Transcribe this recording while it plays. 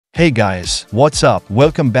Hey guys, what's up?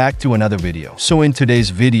 Welcome back to another video. So in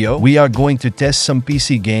today's video, we are going to test some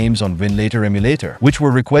PC games on Winlator emulator, which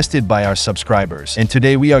were requested by our subscribers. And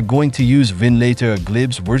today we are going to use Winlator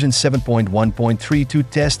Glibc version 7.1.3 to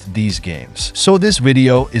test these games. So this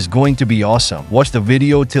video is going to be awesome. Watch the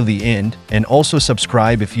video till the end and also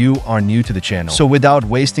subscribe if you are new to the channel. So without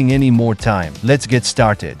wasting any more time, let's get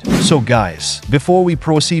started. So guys, before we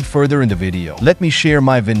proceed further in the video, let me share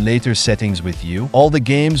my Winlator settings with you. All the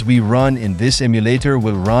games we run in this emulator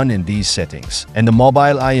will run in these settings. And the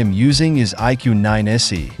mobile I am using is iqoo 9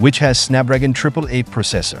 SE, which has Snapdragon 888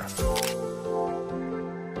 processor.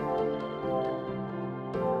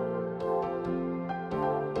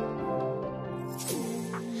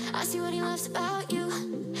 I see what he loves about you.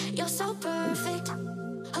 You're so perfect.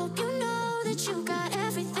 Hope you know that you got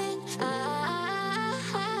everything. I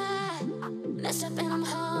messed up and I'm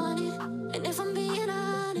haunted. And if I'm being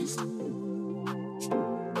honest,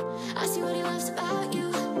 I see what he loves about you.